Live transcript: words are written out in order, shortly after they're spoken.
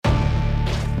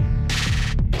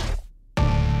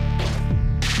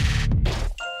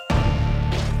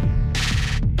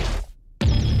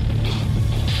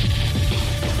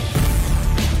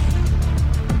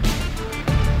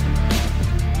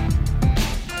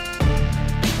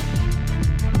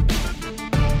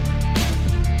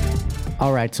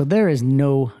All right, so there is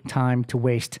no time to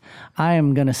waste. I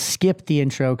am going to skip the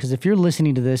intro because if you're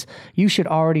listening to this, you should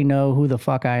already know who the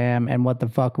fuck I am and what the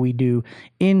fuck we do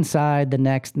inside the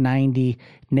Next 90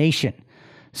 Nation.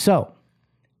 So,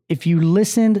 if you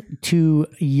listened to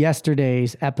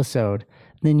yesterday's episode,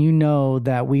 then you know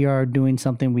that we are doing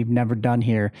something we've never done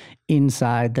here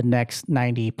inside the Next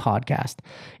 90 podcast.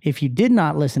 If you did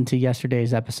not listen to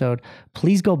yesterday's episode,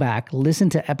 please go back,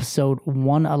 listen to episode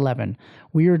 111.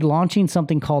 We are launching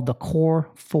something called the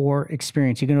Core 4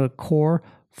 Experience. You can go to Core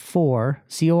 4,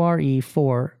 C-O-R-E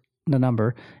 4, the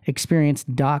number,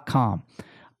 experience.com.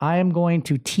 I am going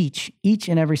to teach each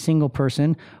and every single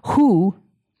person who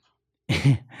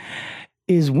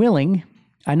is willing,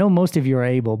 I know most of you are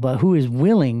able, but who is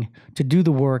willing to do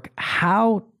the work,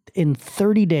 how in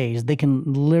 30 days they can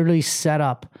literally set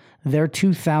up their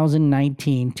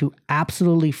 2019 to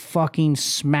absolutely fucking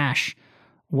smash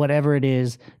whatever it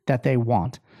is that they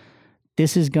want.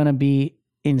 This is going to be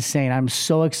insane. I'm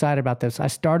so excited about this. I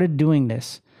started doing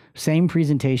this same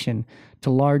presentation to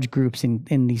large groups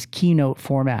in these keynote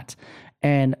formats,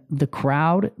 and the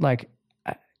crowd, like,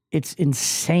 it's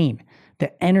insane.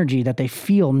 The energy that they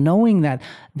feel, knowing that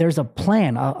there's a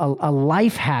plan, a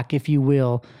life hack, if you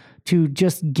will, to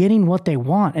just getting what they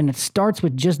want. And it starts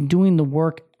with just doing the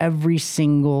work every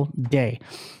single day.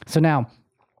 So now,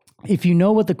 if you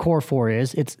know what the Core 4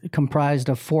 is, it's comprised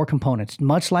of 4 components.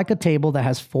 Much like a table that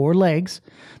has 4 legs,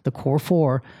 the Core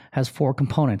 4 has 4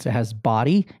 components. It has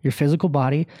body, your physical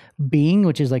body, being,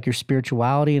 which is like your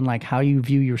spirituality and like how you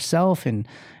view yourself and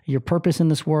your purpose in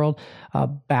this world,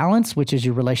 balance, which is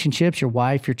your relationships, your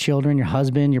wife, your children, your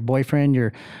husband, your boyfriend,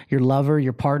 your lover,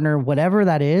 your partner, whatever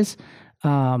that is.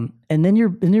 And then your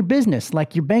business,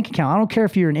 like your bank account. I don't care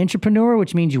if you're an entrepreneur,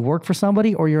 which means you work for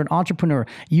somebody, or you're an entrepreneur.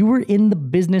 You are in the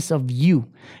business of you.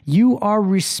 You are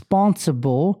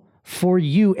responsible for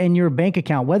you and your bank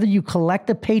account, whether you collect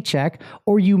a paycheck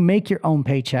or you make your own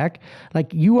paycheck.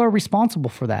 Like, you are responsible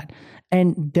for that.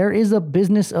 And there is a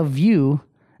business of you,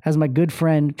 as my good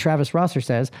friend Travis Rosser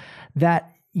says,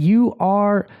 that you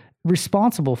are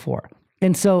responsible for.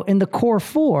 And so in the Core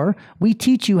 4, we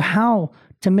teach you how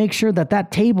to make sure that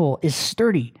that table is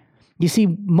sturdy. You see,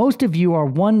 most of you are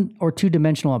 1 or 2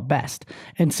 dimensional at best.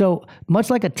 And so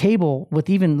much like a table with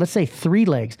even, let's say, 3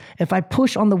 legs, if I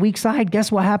push on the weak side,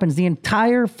 guess what happens? The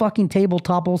entire fucking table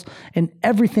topples and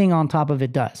everything on top of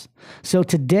it does. So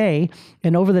today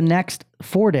and over the next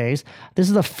 4 days, this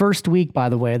is the first week, by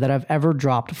the way, that I've ever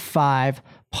dropped 5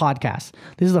 podcasts.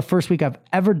 This is the first week I've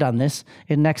ever done this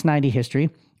in Next 90 history.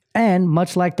 And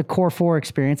much like the Core 4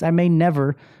 experience, I may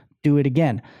never do it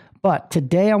again. But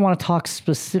today I want to talk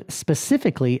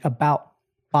specifically about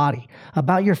body,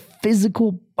 about your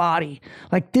physical body.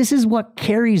 Like, this is what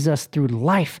carries us through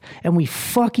life, and we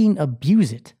fucking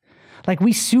abuse it. Like,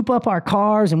 we soup up our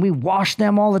cars and we wash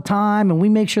them all the time, and we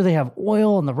make sure they have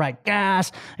oil and the right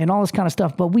gas and all this kind of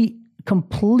stuff, but we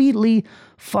completely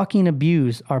fucking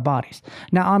abuse our bodies.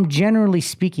 Now, I'm generally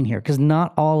speaking here because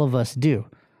not all of us do.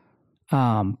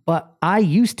 But I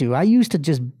used to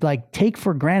just like take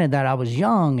for granted that I was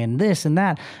young and this and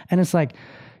that. And it's like,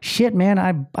 shit, man,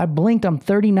 I blinked, I'm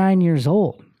 39 years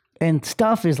old and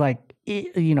stuff is like,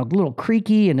 you know, a little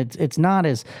creaky, and it's not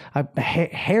as,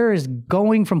 hair is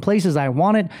going from places I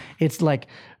want it. It's like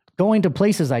going to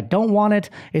places I don't want it.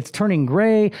 It's turning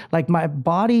gray. Like, my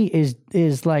body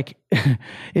is like,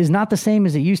 is not the same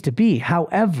as it used to be.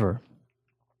 However,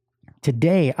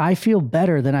 today I feel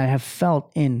better than I have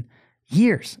felt in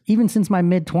years, even since my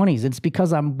mid-20s. It's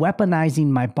because I'm weaponizing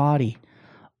my body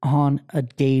on a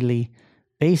daily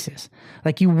basis.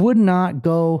 Like, you would not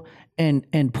go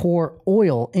and pour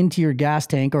oil into your gas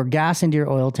tank or gas into your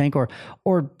oil tank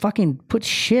or fucking put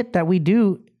shit that we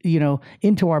do, you know,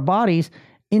 into our bodies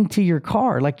into your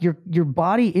car. Like, your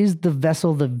body is the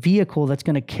vessel, the vehicle that's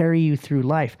going to carry you through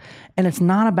life. And it's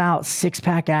not about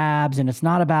 6-pack abs, and it's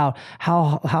not about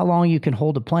how long you can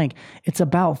hold a plank. It's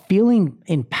about feeling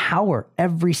in power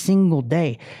every single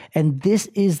day. And this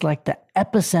is like the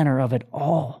epicenter of it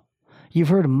all. You've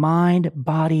heard mind,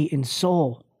 body, and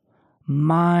soul.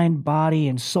 Mind, body,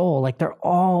 and soul. Like, they're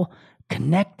all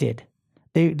connected.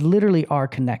 They literally are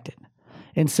connected.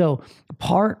 And so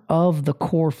part of the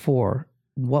Core 4,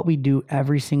 what we do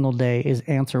every single day, is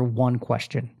answer one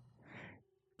question.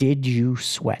 Did you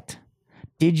sweat?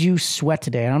 Did you sweat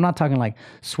today? And I'm not talking like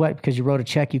sweat because you wrote a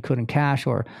check you couldn't cash,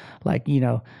 or like, you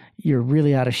know, you're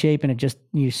really out of shape and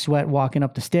you sweat walking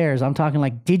up the stairs. I'm talking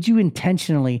like, did you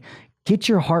intentionally get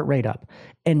your heart rate up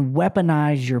and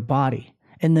weaponize your body?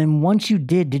 And then once you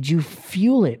did you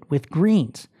fuel it with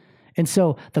greens? And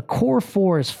so the core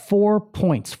 4 is 4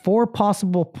 points, 4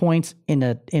 possible points in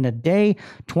a day,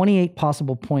 28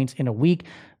 possible points in a week.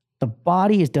 The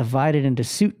body is divided into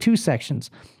 2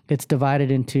 sections. It's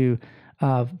divided into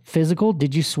physical,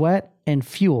 did you sweat, and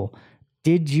fuel.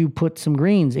 Did you put some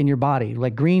greens in your body,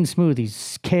 like green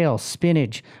smoothies, kale,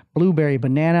 spinach, blueberry,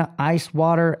 banana, ice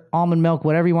water, almond milk,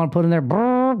 whatever you want to put in there,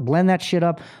 blend that shit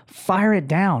up, fire it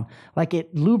down. Like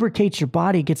it lubricates your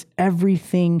body, gets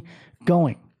everything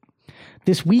going.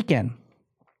 This weekend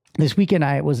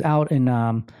I was out in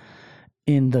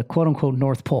the quote unquote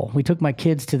North Pole. We took my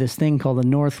kids to this thing called the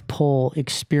North Pole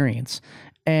Experience,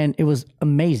 and it was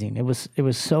amazing. It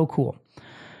was so cool.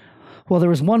 Well, there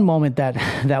was one moment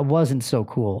that wasn't so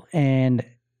cool, and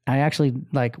I actually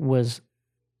was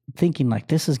thinking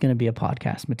this is going to be a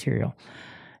podcast material.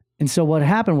 And so what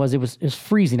happened was it was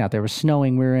freezing out there. It was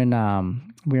snowing. We were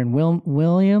in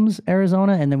Williams,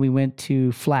 Arizona, and then we went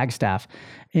to Flagstaff,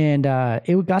 and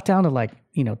it got down to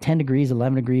 10 degrees,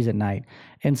 11 degrees at night.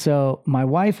 And so my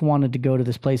wife wanted to go to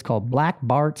this place called Black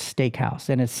Bart's Steakhouse,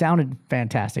 and it sounded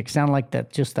fantastic. It sounded like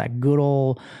that good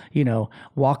old,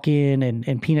 walk in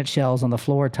and peanut shells on the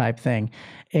floor type thing.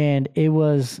 And it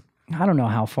was, I don't know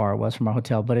how far it was from our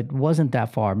hotel, but it wasn't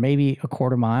that far, maybe a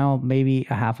quarter mile, maybe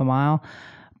a half a mile.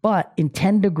 But in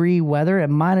 10-degree weather, it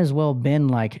might as well have been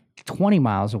 20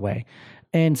 miles away.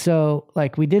 And so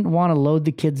we didn't want to load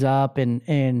the kids up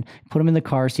and put them in the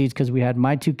car seats because we had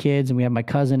my 2 kids and we had my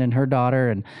cousin and her daughter.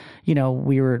 And,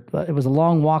 it was a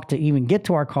long walk to even get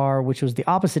to our car, which was the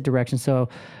opposite direction. So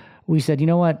we said, you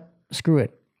know what, screw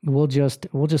it. We'll just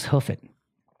hoof it.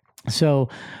 So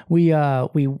we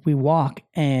walk,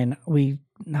 and I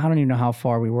don't even know how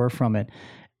far we were from it.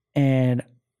 And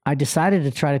I decided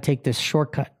to try to take this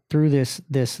shortcut through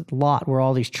this lot where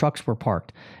all these trucks were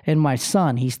parked. And my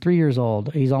son, he's 3 years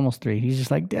old. He's almost 3. He's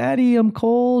just like, Daddy, I'm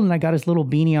cold. And I got his little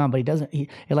beanie on, but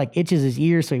it itches his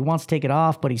ears. So he wants to take it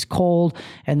off, but he's cold.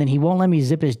 And then he won't let me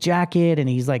zip his jacket. And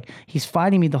he's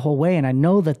fighting me the whole way. And I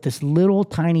know that this little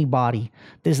tiny body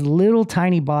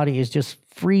is just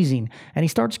freezing. And he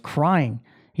starts crying.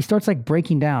 He starts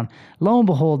breaking down. Lo and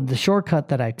behold, the shortcut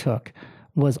that I took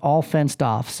was all fenced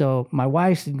off. So my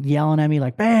wife's yelling at me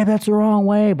babe, that's the wrong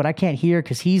way, but I can't hear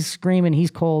because he's screaming,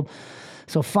 he's cold.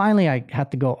 So finally I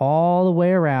had to go all the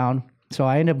way around. So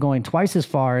I ended up going twice as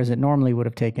far as it normally would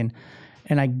have taken.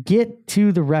 And I get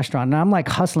to the restaurant, and I'm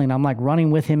hustling. I'm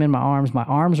running with him in my arms. My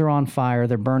arms are on fire.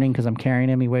 They're burning because I'm carrying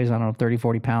him. He weighs, 30,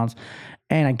 40 pounds.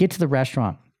 And I get to the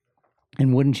restaurant,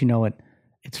 and wouldn't you know it,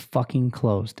 it's fucking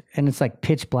closed. And it's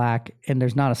pitch black, and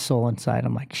there's not a soul inside.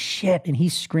 I'm shit. And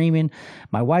he's screaming.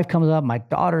 My wife comes up. My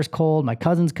daughter's cold. My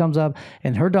cousin comes up,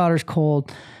 and her daughter's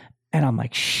cold. And I'm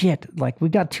shit. We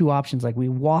got 2 options. We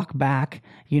walk back,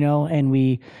 and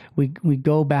we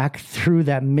go back through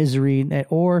that misery,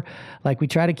 or we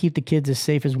try to keep the kids as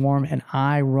safe as warm, and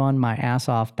I run my ass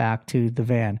off back to the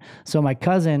van. So my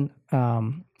cousin,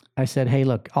 I said, hey,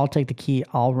 look, I'll take the key.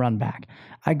 I'll run back.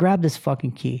 I grabbed this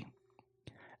fucking key.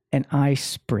 And I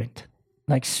sprint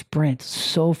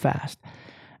so fast.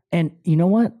 And you know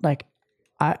what?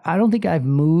 I don't think I've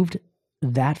moved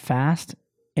that fast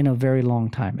in a very long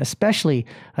time, especially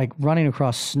running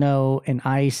across snow and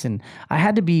ice. And I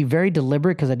had to be very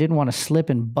deliberate because I didn't want to slip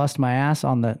and bust my ass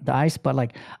on the ice.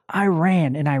 But I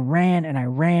ran and I ran and I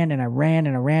ran and I ran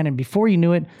and I ran. And before you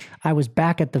knew it, I was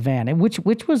back at the van, and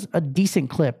which was a decent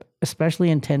clip, especially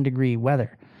in 10-degree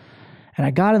weather. And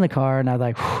I got in the car, and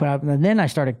and then I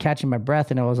started catching my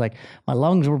breath, and it was my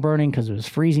lungs were burning because it was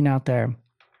freezing out there.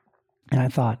 And I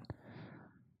thought,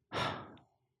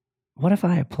 what if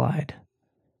I applied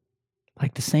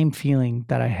the same feeling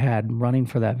that I had running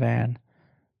for that van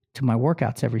to my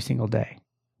workouts every single day?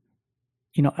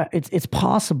 It's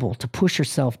possible to push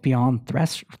yourself beyond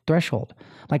threshold.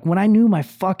 When I knew my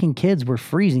fucking kids were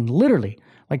freezing, literally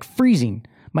freezing.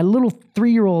 My little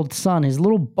 3-year-old son, his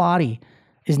little body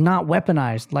is not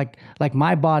weaponized like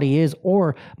my body is,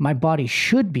 or my body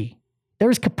should be.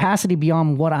 There's capacity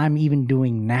beyond what I'm even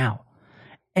doing now.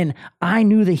 And I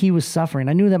knew that he was suffering.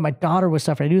 I knew that my daughter was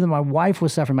suffering. I knew that my wife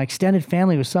was suffering. My extended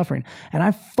family was suffering. And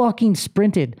I fucking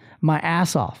sprinted my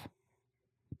ass off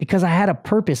because I had a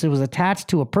purpose. It was attached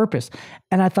to a purpose.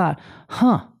 And I thought,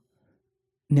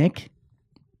 Nick,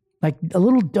 a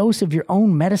little dose of your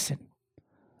own medicine.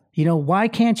 Why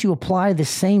can't you apply the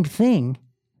same thing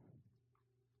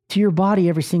to your body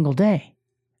every single day?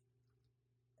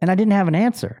 And I didn't have an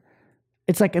answer.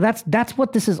 It's that's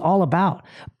what this is all about.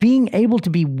 Being able to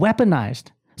be weaponized.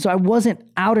 So I wasn't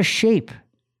out of shape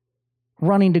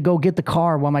running to go get the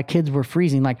car while my kids were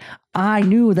freezing. I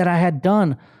knew that I had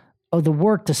done the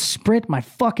work to sprint my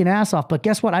fucking ass off. But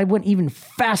guess what? I went even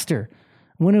faster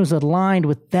when it was aligned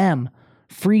with them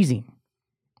freezing.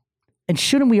 And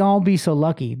shouldn't we all be so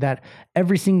lucky that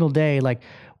every single day, like,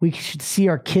 we should see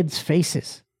our kids'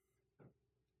 faces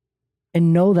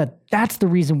and know that that's the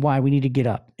reason why we need to get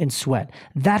up and sweat.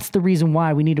 That's the reason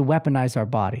why we need to weaponize our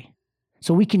body,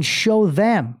 so we can show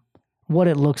them what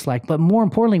it looks like. But more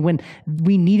importantly, when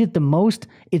we need it the most,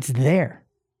 it's there.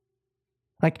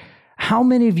 Like, how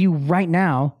many of you right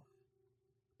now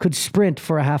could sprint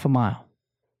for a half a mile?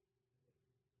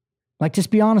 Like, just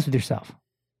be honest with yourself.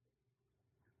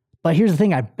 But here's the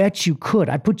thing, I bet you could.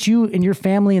 I put you and your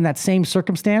family in that same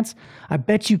circumstance. I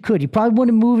bet you could. You probably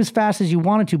wouldn't move as fast as you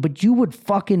wanted to, but you would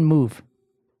fucking move.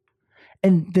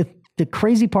 And the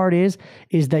crazy part is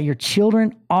that your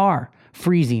children are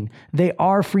freezing. They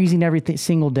are freezing every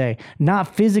single day.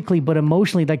 Not physically, but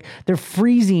emotionally. Like, they're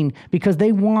freezing because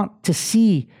they want to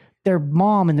see their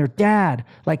mom and their dad,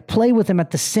 like, play with them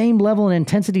at the same level and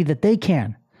intensity that they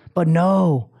can. But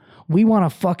no, we want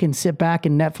to fucking sit back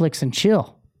and Netflix and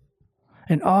chill.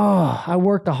 And, oh, I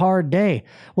worked a hard day.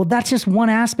 Well, that's just one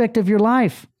aspect of your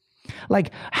life.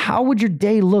 Like, how would your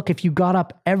day look if you got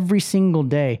up every single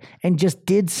day and just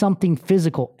did something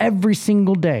physical every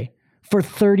single day for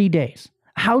 30 days?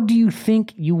 How do you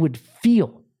think you would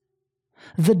feel?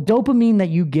 The dopamine that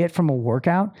you get from a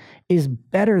workout is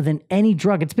better than any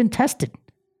drug. It's been tested.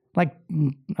 Like,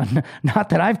 not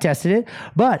that I've tested it,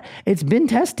 but it's been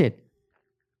tested.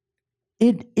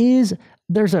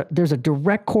 There's a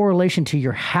direct correlation to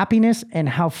your happiness and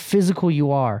how physical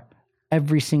you are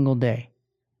every single day.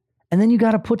 And then you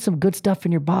got to put some good stuff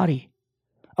in your body.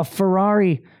 A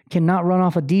Ferrari cannot run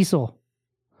off a diesel.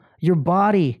 Your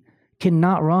body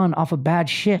cannot run off of bad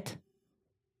shit.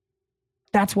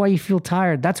 That's why you feel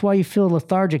tired. That's why you feel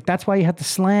lethargic. That's why you have to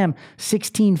slam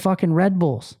 16 fucking Red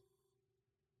Bulls.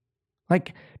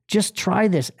 Like, just try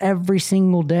this every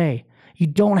single day. You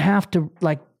don't have to,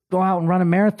 like, go out and run a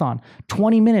marathon.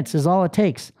 20 minutes is all it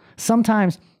takes.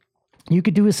 Sometimes you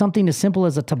could do something as simple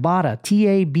as a Tabata,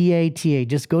 T-A-B-A-T-A.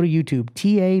 Just go to YouTube,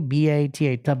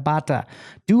 T-A-B-A-T-A, Tabata.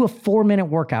 Do a 4-minute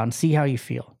workout and see how you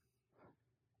feel.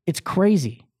 It's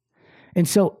crazy. And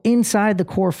so inside the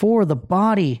core four, the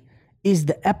body is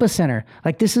the epicenter.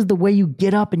 Like, this is the way you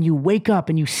get up and you wake up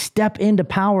and you step into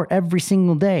power every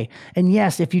single day. And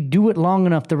yes, if you do it long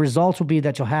enough, the results will be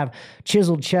that you'll have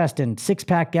chiseled chest and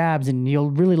 6-pack abs, and you'll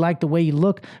really like the way you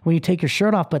look when you take your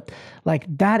shirt off. But, like,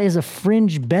 that is a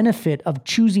fringe benefit of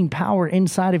choosing power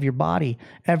inside of your body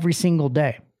every single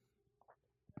day.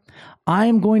 I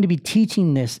am going to be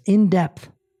teaching this in depth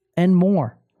and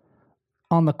more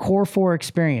on the Core 4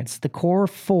 Experience, the Core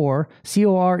 4,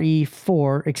 C-O-R-E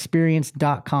 4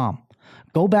 experience.com.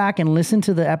 Go back and listen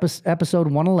to the episode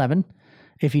 111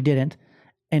 if you didn't,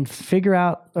 and figure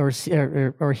out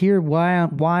or hear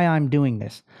why I'm doing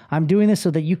this. I'm doing this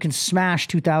so that you can smash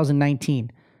 2019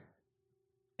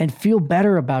 and feel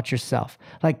better about yourself.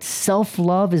 Like,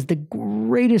 self-love is the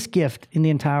greatest gift in the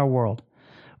entire world.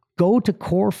 Go to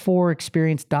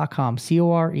core4experience.com,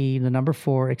 C-O-R-E, the number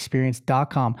 4,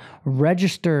 experience.com.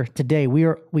 Register today.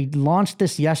 We launched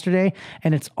this yesterday,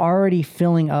 and it's already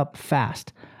filling up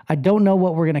fast. I don't know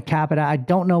what we're going to cap it at. I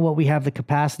don't know what we have the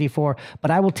capacity for, but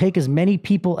I will take as many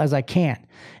people as I can.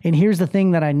 And here's the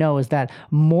thing that I know is that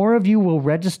more of you will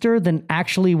register than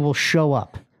actually will show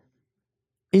up.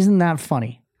 Isn't that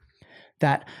funny?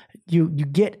 That you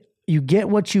get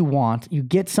what you want, you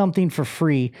get something for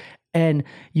free, and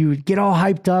you get all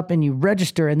hyped up and you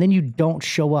register, and then you don't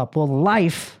show up. Well,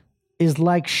 life is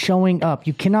like showing up.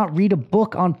 You cannot read a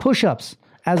book on push-ups,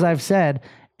 as I've said,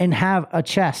 and have a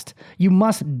chest. You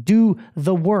must do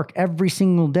the work every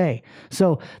single day.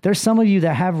 So there's some of you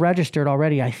that have registered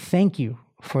already. I thank you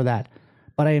for that.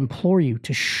 But I implore you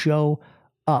to show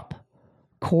up.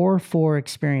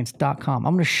 Core4experience.com.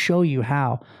 I'm going to show you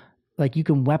how, like, you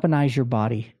can weaponize your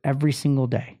body every single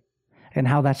day, and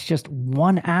how that's just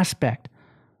one aspect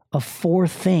of 4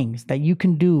 things that you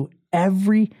can do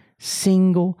every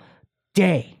single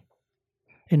day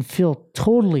and feel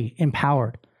totally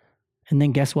empowered. And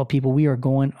then guess what, people? We are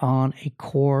going on a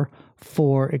Core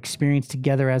 4 experience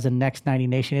together as a Next 90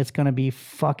 Nation. It's going to be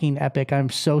fucking epic. I'm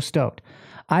so stoked.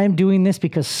 I am doing this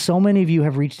because so many of you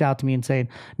have reached out to me and saying,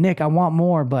 Nick, I want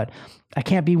more, but I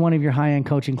can't be one of your high-end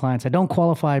coaching clients. I don't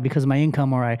qualify because of my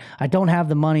income, or I don't have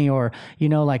the money, or,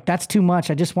 like, that's too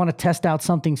much. I just want to test out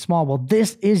something small. Well,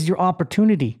 this is your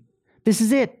opportunity. This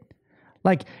is it.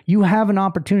 Like, you have an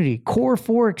opportunity.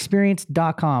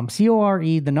 Core4experience.com,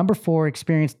 C-O-R-E, the number 4,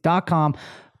 experience.com.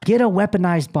 Get a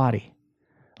weaponized body.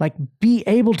 Like, be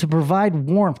able to provide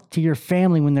warmth to your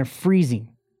family when they're freezing.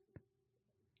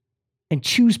 And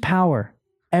choose power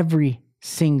every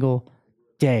single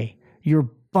day. Your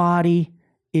body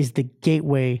is the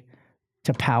gateway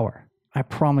to power. I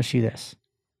promise you this.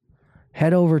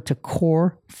 Head over to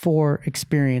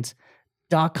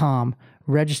core4experience.com,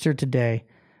 register today,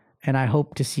 and I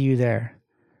hope to see you there.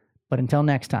 But until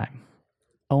next time,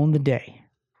 own the day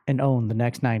and own the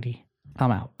next 90.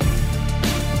 I'm out.